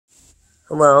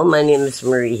Hello, my name is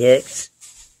Marie Hicks,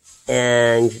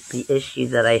 and the issue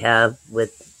that I have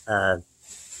with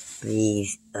the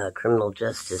criminal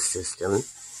justice system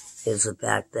is the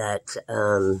fact that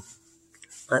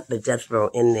the death row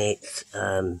inmates,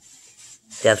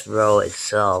 death row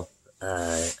itself,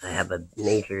 I have a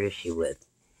major issue with.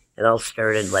 It all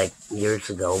started like years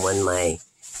ago when my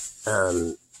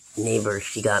neighbor,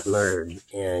 she got murdered,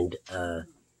 and I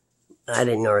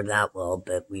didn't know her that well,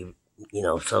 but we,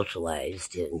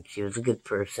 socialized, and she was a good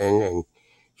person, and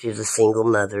she was a single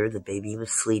mother. The baby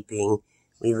was sleeping.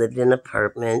 We lived in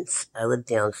apartments. I lived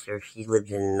downstairs. She lived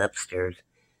in an upstairs.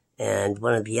 And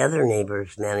one of the other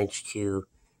neighbors managed to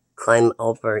climb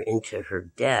over into her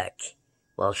deck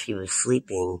while she was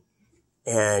sleeping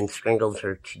and strangled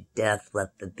her to death,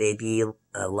 left the baby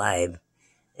alive,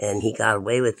 and he got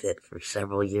away with it for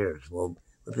several years. Well,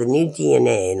 with the new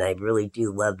DNA, and I really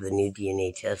do love the new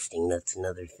DNA testing, that's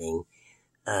another thing,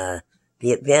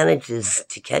 the advantages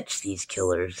to catch these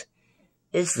killers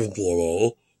is the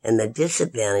DNA, and the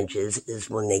disadvantages is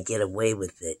when they get away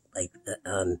with it. Like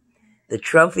the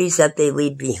trophies that they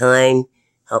leave behind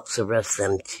helps arrest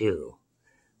them too.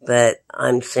 But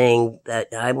I'm saying that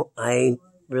I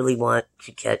really want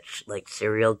to catch like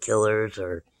serial killers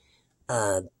or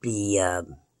I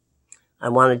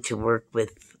wanted to work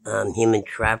with human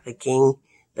trafficking,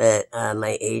 but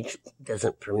my age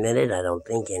doesn't permit it. I don't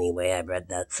think anyway. I read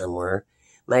that somewhere.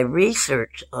 My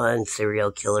research on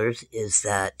serial killers is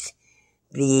that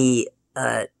the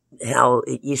how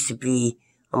it used to be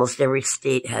almost every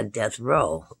state had death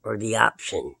row or the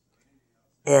option,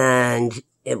 and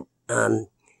it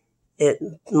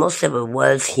most of it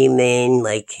was humane.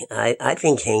 Like I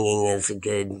think hanging is a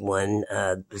good one.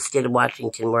 The state of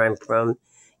Washington, where I'm from,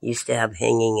 used to have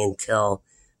hanging until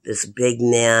this big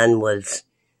man was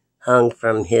hung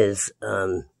from his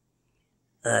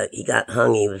he got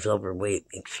hung. He was overweight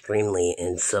extremely,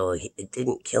 and so it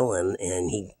didn't kill him,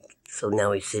 and so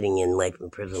now he's sitting in life in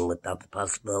prison without the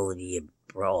possibility of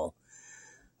parole.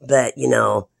 But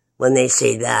when they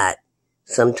say that,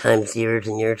 sometimes years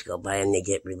and years go by and they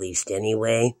get released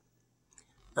anyway.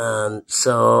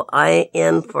 So I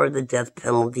am for the death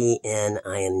penalty and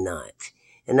I am not.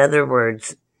 In other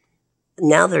words,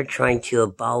 now they're trying to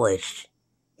abolish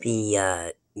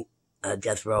the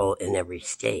death row in every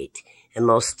state. In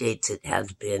most states it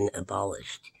has been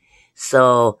abolished.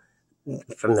 So,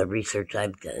 from the research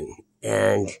I've done.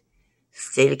 And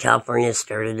state of California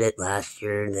started it last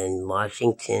year, then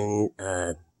Washington,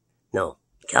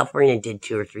 California did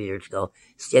 2 or 3 years ago.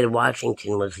 State of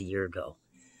Washington was a year ago.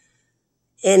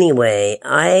 Anyway,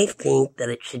 I think that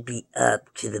it should be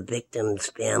up to the victims'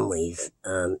 families.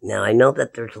 Now, I know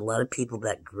that there's a lot of people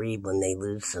that grieve when they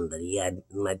lose somebody.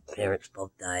 My parents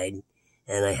both died,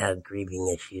 and I had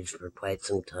grieving issues for quite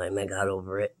some time. I got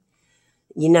over it.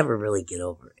 You never really get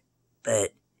over it,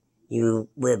 but you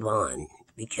live on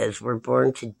because we're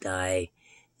born to die,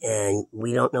 and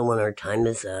we don't know when our time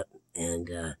is up.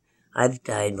 And I've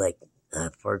died like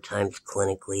 4 times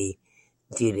clinically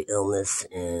due to illness,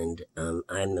 and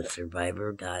I'm a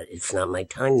survivor. God, it's not my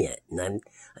time yet, and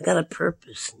I got a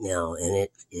purpose now, and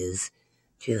it is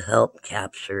to help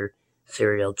capture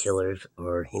serial killers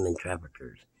or human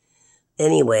traffickers.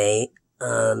 Anyway,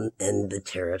 and the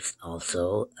terrorists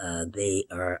also, they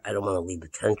are, I don't want to leave the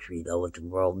country though with the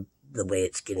world the way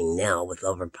it's getting now with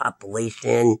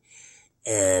overpopulation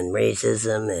and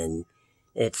racism, and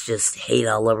it's just hate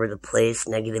all over the place,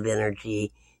 negative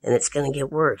energy, and it's going to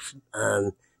get worse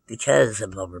because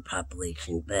of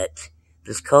overpopulation. But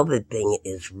this COVID thing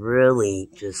is really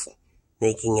just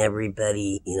making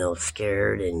everybody,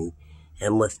 scared, and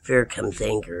with fear comes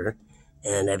anger.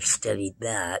 And I've studied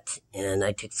that, and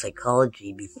I took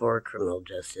psychology before criminal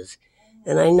justice,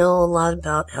 and I know a lot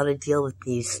about how to deal with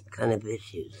these kind of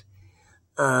issues.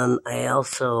 I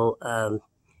also,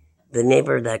 the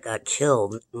neighbor that got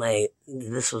killed,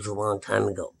 this was a long time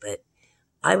ago, but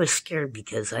I was scared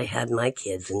because I had my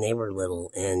kids and they were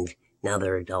little, and now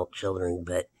they're adult children.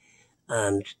 But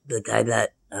the guy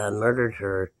that murdered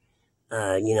her,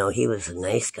 he was a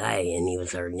nice guy and he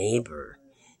was our neighbor.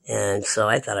 And so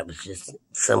I thought it was just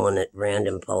someone at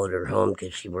random followed her home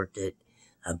because she worked at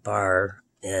a bar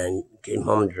and came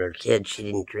home to her kids. She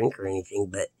didn't drink or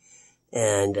anything,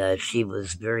 and she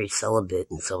was very celibate,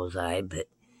 and so was I. But,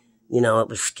 it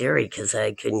was scary because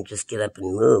I couldn't just get up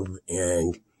and move,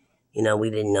 and we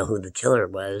didn't know who the killer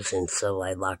was, and so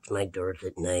I locked my doors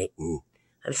at night, and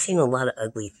I've seen a lot of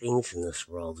ugly things in this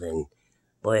world, and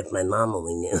boy, if my mom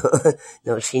only knew.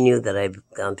 No, she knew that I've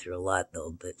gone through a lot,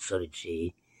 though, but so did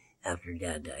she after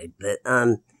Dad died. But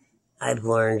I've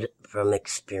learned from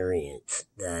experience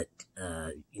that,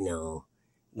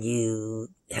 you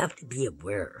have to be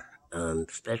aware,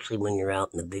 especially when you're out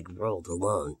in the big world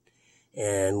alone.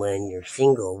 And when you're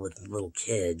single with little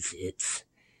kids, it's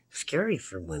scary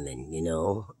for women,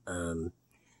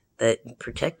 but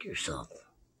protect yourself.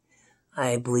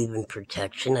 I believe in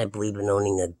protection. I believe in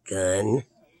owning a gun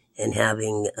and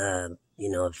having,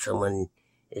 if someone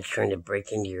is trying to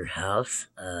break into your house,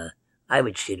 I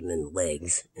would shoot them in the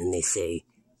legs. And they say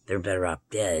they're better off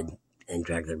dead and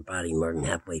drag their body more than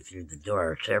halfway through the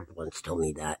door. Sheriff once told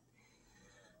me that.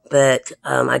 But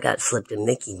I got slipped a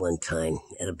Mickey one time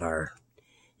at a bar,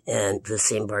 and the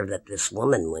same bar that this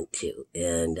woman went to.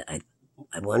 And I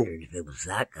wondered if it was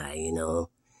that guy,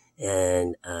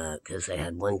 and because I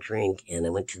had one drink and I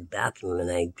went to the bathroom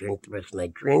and I drank the rest of my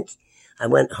drink. I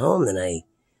went home and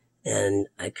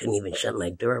I couldn't even shut my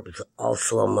door. It was all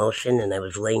slow motion, and I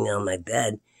was laying on my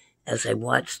bed as I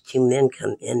watched two men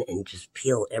come in and just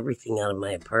peel everything out of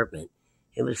my apartment.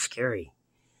 It was scary.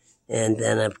 And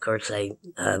then, of course, as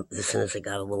soon as I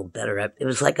got a little better, it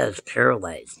was like I was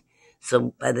paralyzed.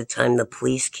 So by the time the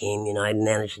police came, I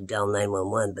managed to dial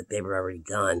 911, but they were already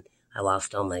gone. I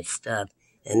lost all my stuff.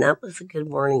 And that was a good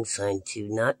warning sign to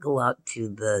not go out to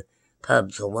the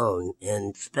pubs alone,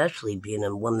 and especially being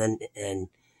a woman. And,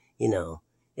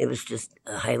 it was just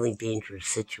a highly dangerous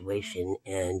situation.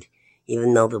 And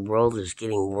even though the world is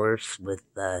getting worse with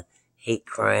hate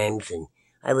crimes, and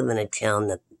I live in a town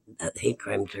that hate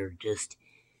crimes are just,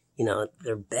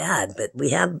 they're bad, but we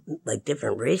have like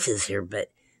different races here,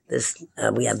 but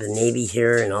we have the Navy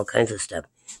here and all kinds of stuff.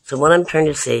 So what I'm trying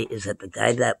to say is that the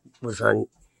guy that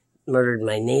murdered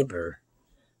my neighbor,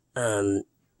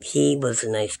 he was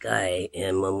a nice guy.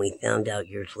 And when we found out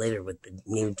years later with the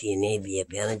new DNA, the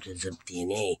advantages of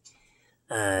DNA,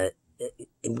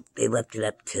 they left it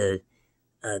up to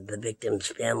the victim's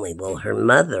family. Well,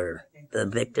 the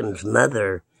victim's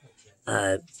mother,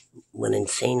 went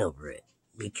insane over it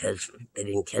because they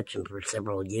didn't catch him for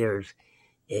several years.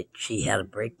 She had a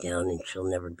breakdown and she'll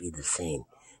never be the same.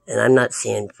 And I'm not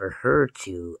saying for her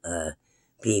to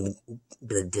be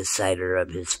the decider of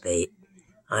his fate.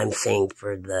 I'm saying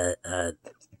for the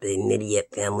immediate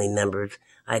family members.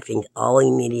 I think all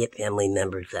immediate family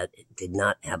members that did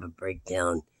not have a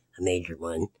breakdown, a major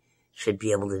one, should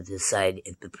be able to decide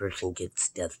if the person gets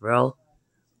death row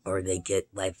or they get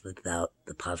life without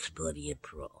the possibility of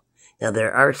parole. Now,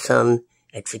 there are some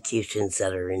executions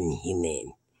that are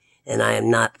inhumane, and I am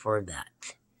not for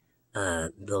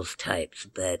that, those types,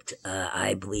 but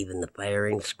I believe in the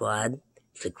firing squad.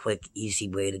 It's a quick, easy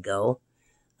way to go.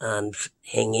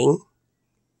 Hanging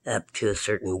up to a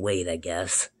certain weight, I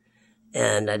guess,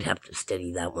 and I'd have to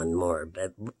study that one more.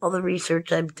 But all the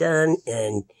research I've done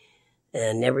and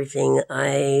everything,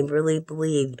 I really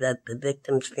believe that the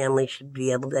victim's family should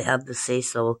be able to have the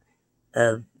say-so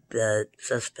of the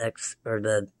suspects or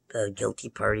the guilty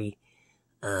party,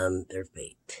 their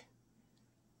fate.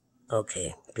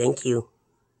 Okay, thank you.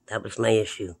 That was my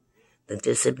issue. The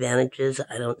disadvantages,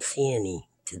 I don't see any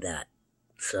to that.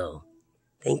 So,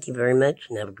 thank you very much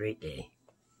and have a great day.